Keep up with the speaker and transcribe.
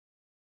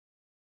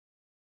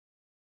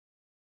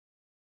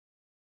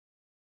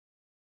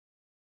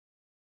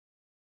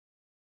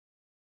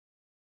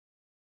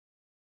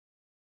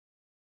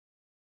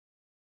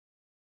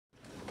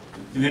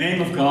In the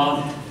name of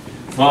God,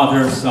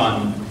 Father,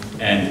 Son,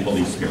 and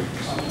Holy Spirit.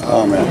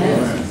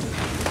 Amen.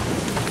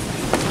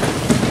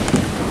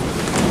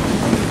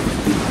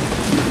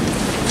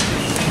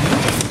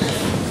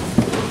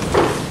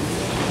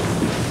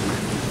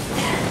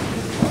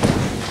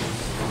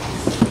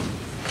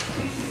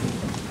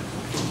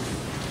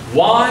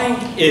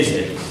 Why is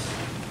it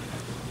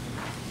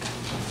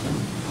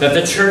that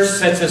the Church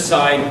sets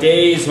aside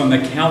days on the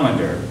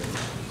calendar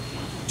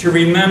to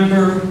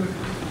remember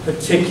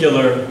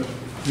particular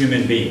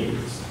human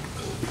beings?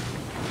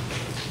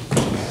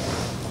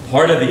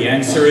 Part of the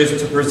answer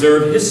is to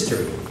preserve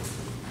history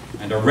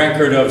and a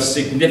record of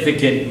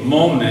significant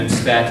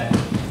moments that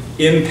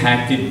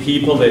impacted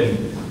people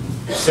in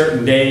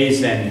certain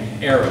days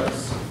and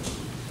eras.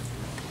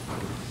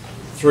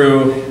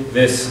 Through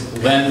this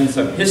lens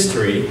of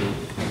history,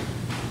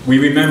 we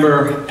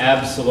remember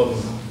Absalom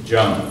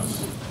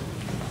Jones,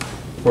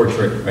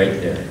 portrait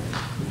right there.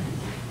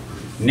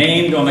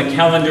 Named on the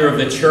calendar of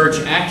the Church,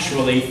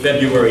 actually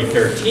February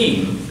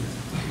 13.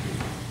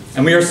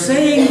 And we are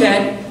saying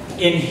that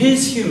in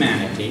his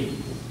humanity,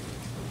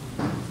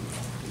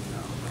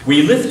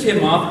 we lift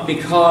him up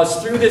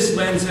because through this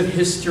lens of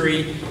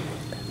history,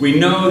 we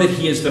know that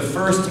he is the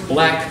first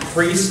black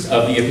priest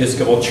of the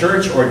Episcopal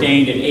Church,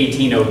 ordained in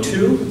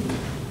 1802,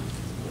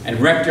 and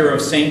rector of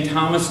St.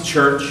 Thomas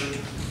Church.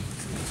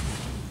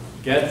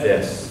 Get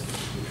this.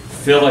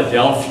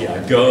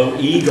 Philadelphia, go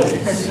Eagles.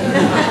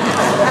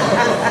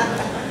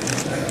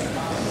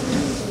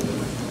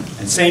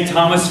 And St.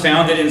 Thomas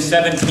founded in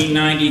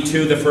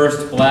 1792 the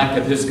first black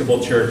Episcopal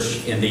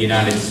church in the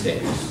United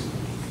States.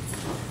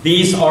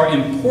 These are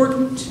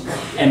important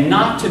and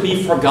not to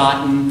be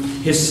forgotten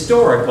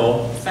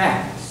historical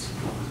facts.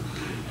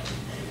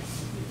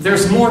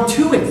 There's more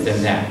to it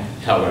than that,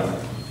 however.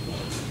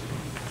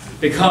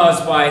 Because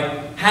by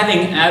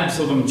having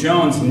Absalom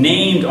Jones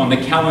named on the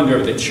calendar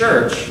of the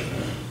Church,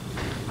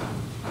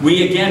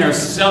 we again are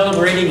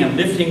celebrating and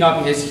lifting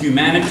up his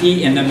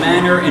humanity in the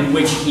manner in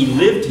which he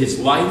lived his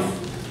life,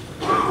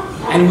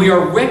 and we are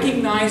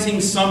recognizing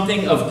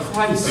something of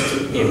Christ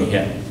in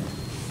him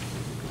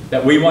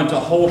that we want to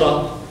hold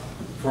up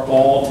for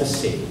all to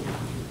see.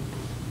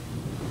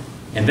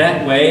 In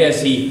that way,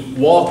 as he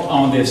walked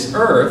on this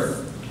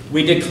earth,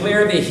 we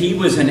declare that he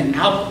was an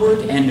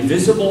outward and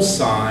visible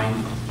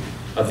sign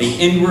of the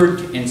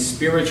inward and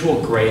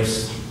spiritual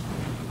grace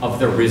of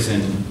the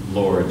risen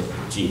Lord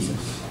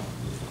Jesus.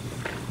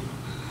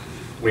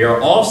 We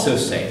are also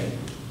saying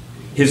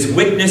his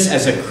witness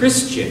as a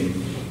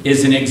Christian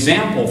is an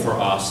example for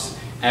us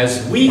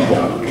as we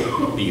walk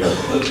the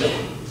earth.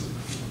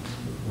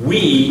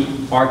 We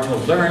are to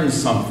learn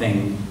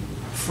something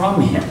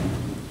from him.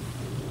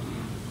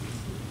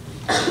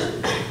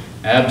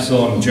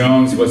 Absalom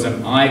Jones was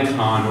an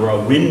icon or a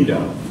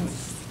window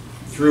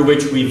through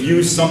which we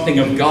view something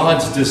of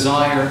God's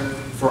desire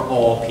for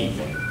all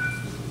people.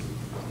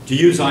 To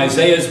use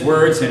Isaiah's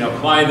words and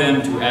apply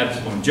them to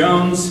Absalom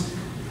Jones,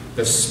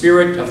 the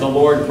Spirit of the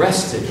Lord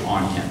rested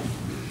on him,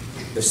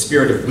 the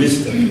Spirit of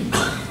wisdom,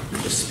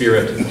 the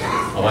Spirit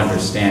of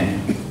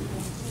understanding.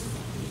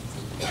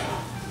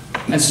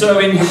 And so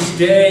in his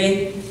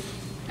day,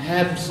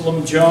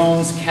 Absalom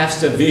Jones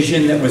cast a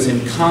vision that was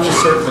in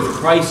concert with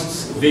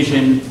Christ's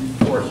vision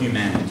for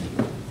humanity.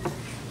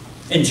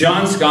 In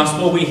John's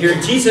Gospel, we hear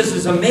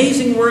Jesus'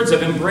 amazing words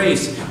of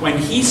embrace when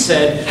he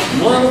said,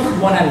 "Love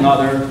one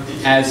another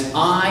as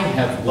I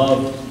have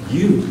loved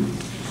you."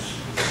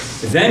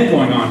 Then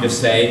going on to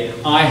say,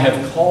 "I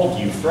have called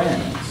you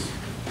friends."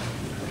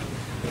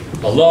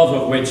 The love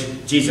of which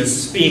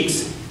Jesus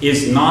speaks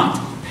is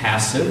not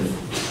passive.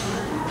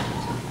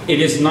 It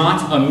is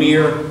not a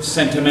mere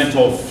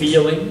sentimental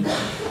feeling.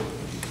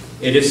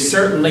 It is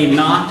certainly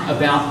not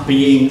about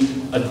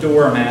being a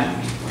doormat.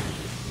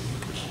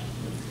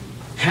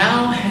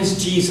 How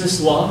has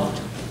Jesus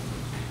loved?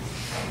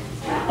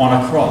 On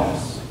a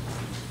cross.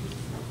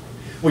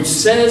 Which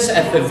says,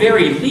 at the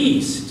very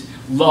least,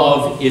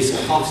 love is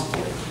costly.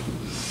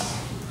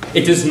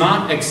 It does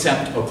not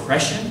accept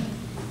oppression.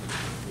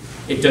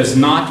 It does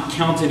not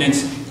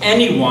countenance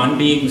anyone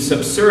being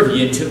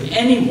subservient to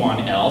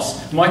anyone else,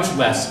 much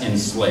less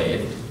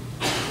enslaved.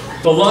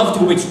 The love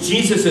to which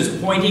Jesus is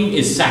pointing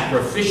is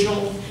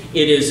sacrificial,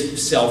 it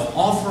is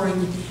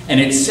self-offering, and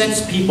it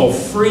sets people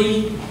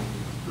free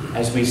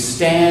as we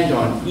stand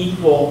on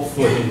equal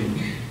footing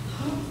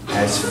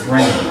as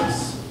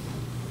friends.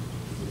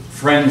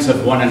 Friends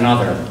of one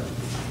another,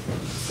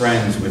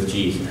 friends with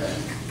Jesus.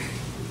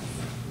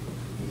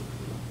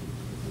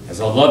 As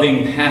a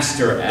loving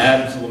pastor,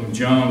 Absalom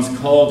Jones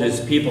called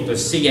his people to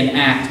see and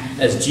act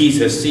as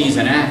Jesus sees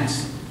and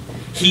acts.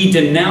 He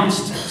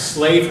denounced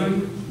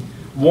slavery,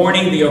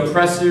 warning the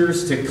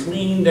oppressors to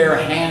clean their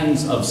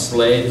hands of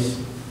slaves.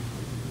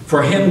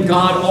 For him,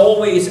 God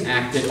always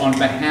acted on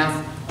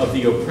behalf of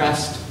the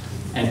oppressed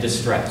and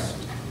distressed.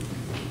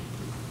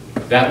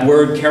 That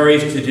word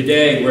carries to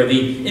today, where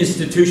the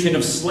institution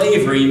of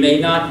slavery may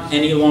not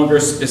any longer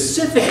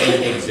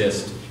specifically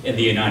exist in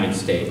the United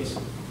States.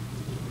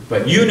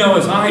 But you know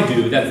as I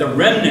do that the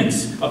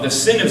remnants of the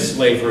sin of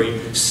slavery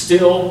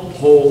still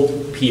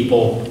hold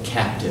people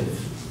captive.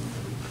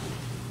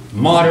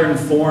 Modern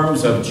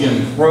forms of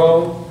Jim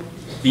Crow,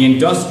 the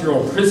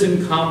industrial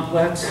prison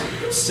complex,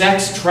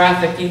 sex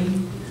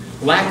trafficking,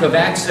 lack of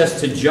access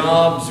to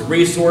jobs,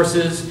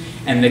 resources,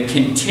 and the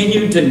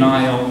continued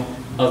denial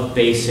of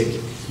basic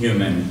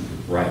human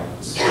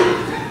rights.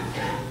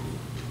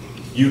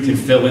 You can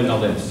fill in the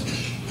list.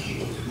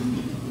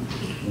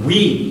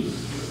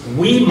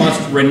 We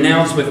must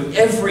renounce with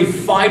every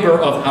fiber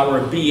of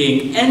our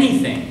being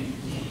anything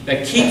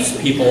that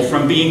keeps people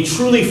from being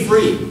truly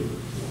free,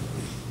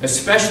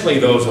 especially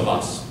those of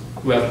us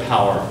who have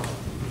power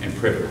and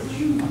privilege.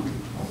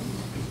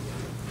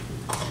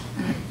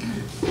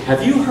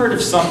 Have you heard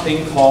of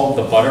something called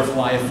the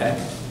butterfly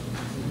effect?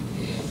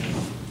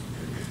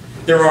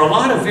 There are a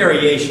lot of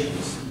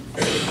variations,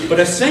 but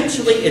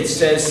essentially it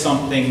says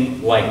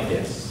something like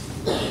this.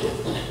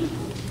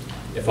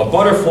 If a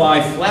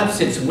butterfly flaps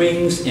its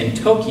wings in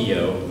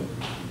Tokyo,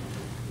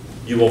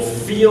 you will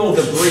feel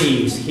the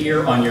breeze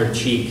here on your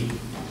cheek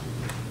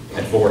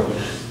at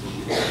Voorhees.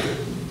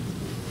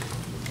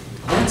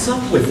 What's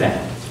up with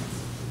that?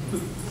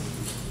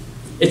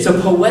 It's a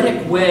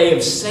poetic way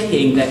of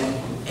saying that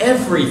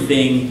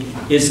everything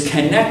is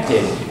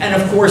connected. And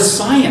of course,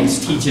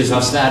 science teaches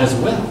us that as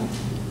well.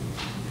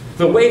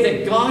 The way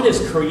that God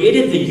has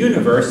created the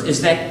universe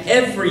is that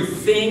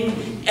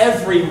everything,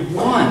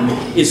 everyone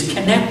is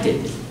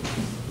connected.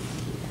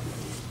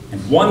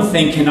 And one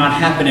thing cannot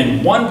happen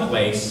in one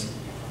place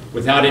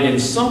without it in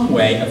some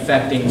way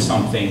affecting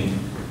something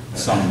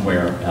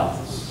somewhere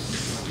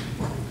else.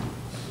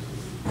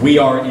 We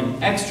are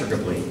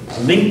inextricably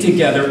linked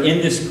together in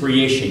this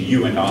creation,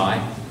 you and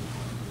I,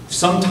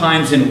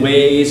 sometimes in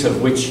ways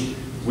of which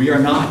we are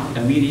not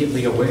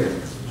immediately aware.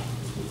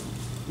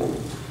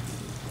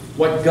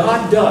 What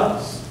God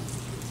does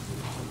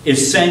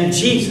is send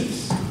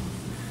Jesus,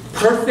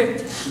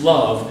 perfect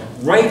love,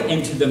 right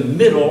into the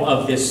middle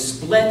of this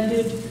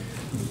splendid,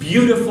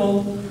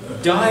 beautiful,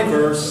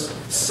 diverse,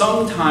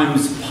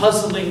 sometimes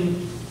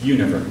puzzling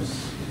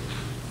universe.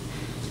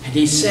 And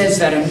he says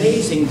that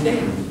amazing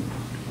thing,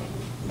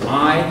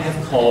 I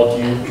have called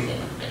you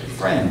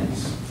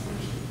friends.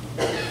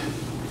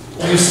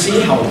 Do you see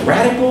how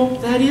radical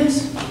that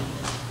is?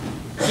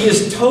 He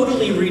is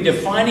totally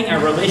redefining our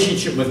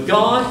relationship with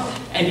God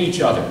and each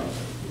other.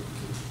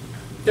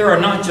 There are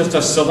not just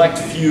a select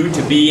few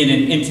to be in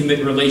an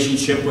intimate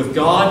relationship with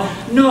God.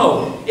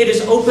 No, it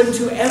is open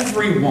to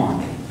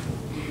everyone.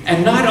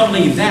 And not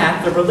only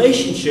that, the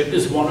relationship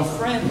is one of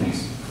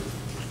friends.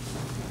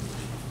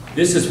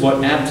 This is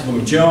what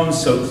Absalom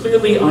Jones so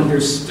clearly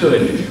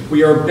understood.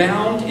 We are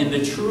bound in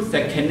the truth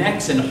that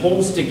connects and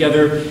holds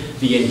together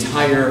the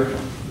entire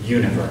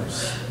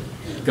universe.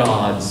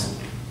 God's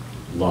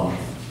love.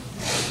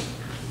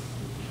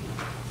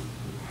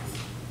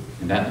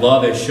 And that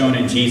love as shown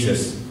in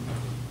Jesus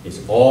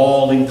is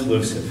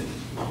all-inclusive.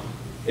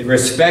 It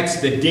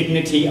respects the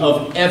dignity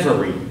of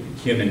every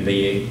human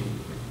being,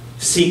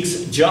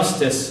 seeks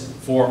justice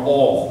for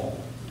all.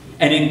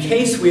 And in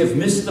case we have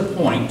missed the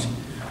point,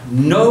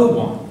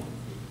 no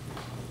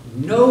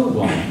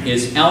one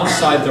is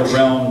outside the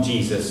realm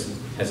Jesus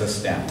has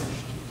established.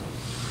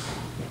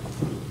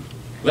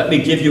 Let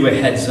me give you a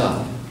heads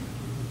up.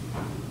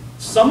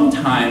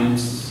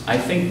 Sometimes I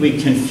think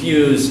we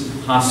confuse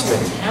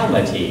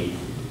hospitality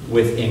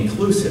with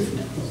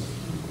inclusiveness.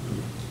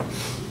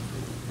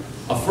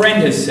 A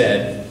friend has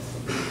said,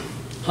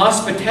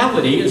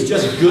 hospitality is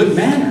just good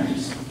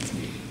manners,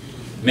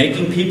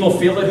 making people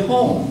feel at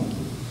home.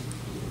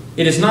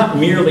 It is not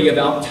merely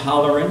about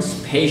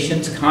tolerance,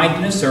 patience,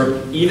 kindness,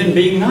 or even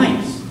being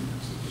nice.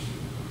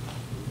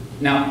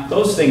 Now,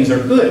 those things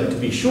are good, to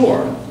be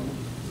sure,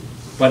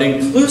 but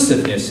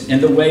inclusiveness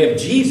in the way of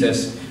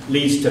Jesus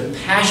leads to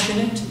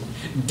passionate,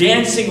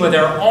 dancing with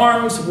our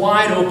arms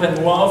wide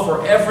open love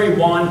for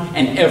everyone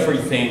and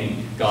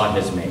everything God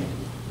has made.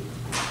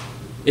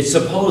 It's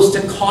supposed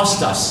to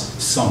cost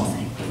us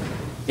something.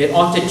 It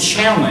ought to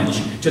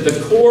challenge to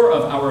the core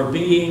of our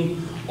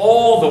being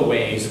all the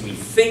ways we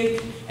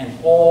think and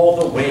all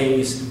the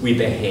ways we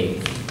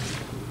behave.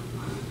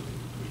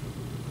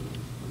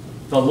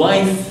 The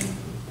life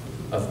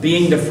of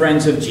being the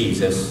friends of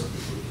Jesus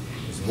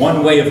is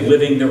one way of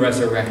living the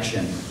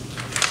resurrection,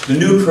 the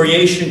new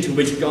creation to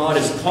which God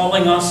is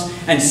calling us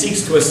and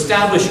seeks to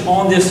establish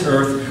on this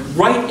earth,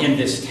 right in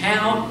this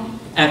town,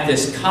 at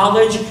this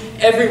college,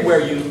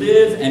 everywhere you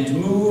live and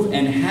move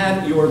and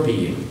have your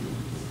being.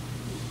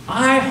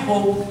 I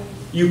hope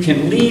you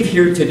can leave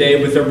here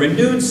today with a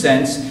renewed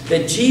sense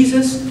that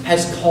Jesus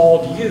has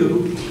called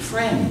you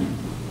friend.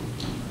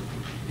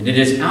 And it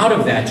is out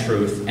of that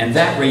truth and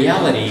that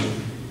reality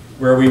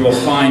where we will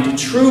find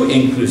true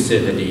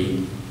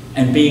inclusivity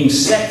and being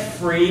set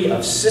free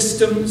of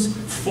systems,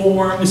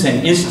 forms,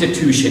 and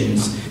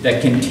institutions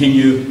that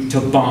continue to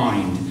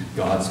bind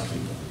God's people.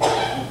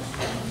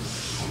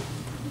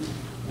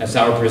 As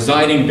our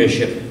presiding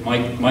bishop,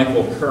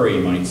 Michael Curry,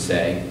 might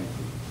say,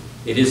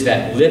 it is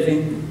that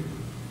living,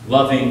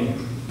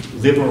 loving,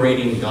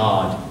 liberating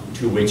God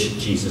to which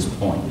Jesus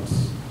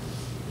points.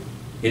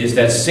 It is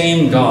that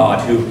same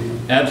God who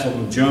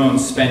Absalom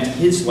Jones spent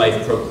his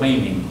life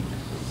proclaiming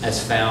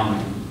as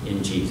found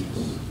in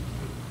Jesus.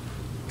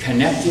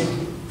 Connected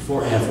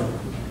forever.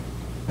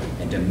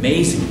 And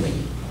amazingly,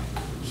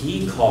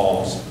 he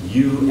calls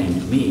you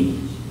and me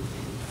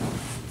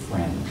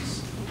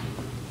friends.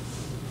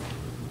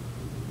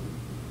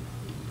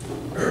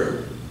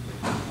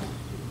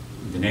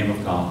 In the name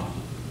of God,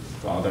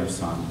 Father,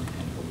 Son,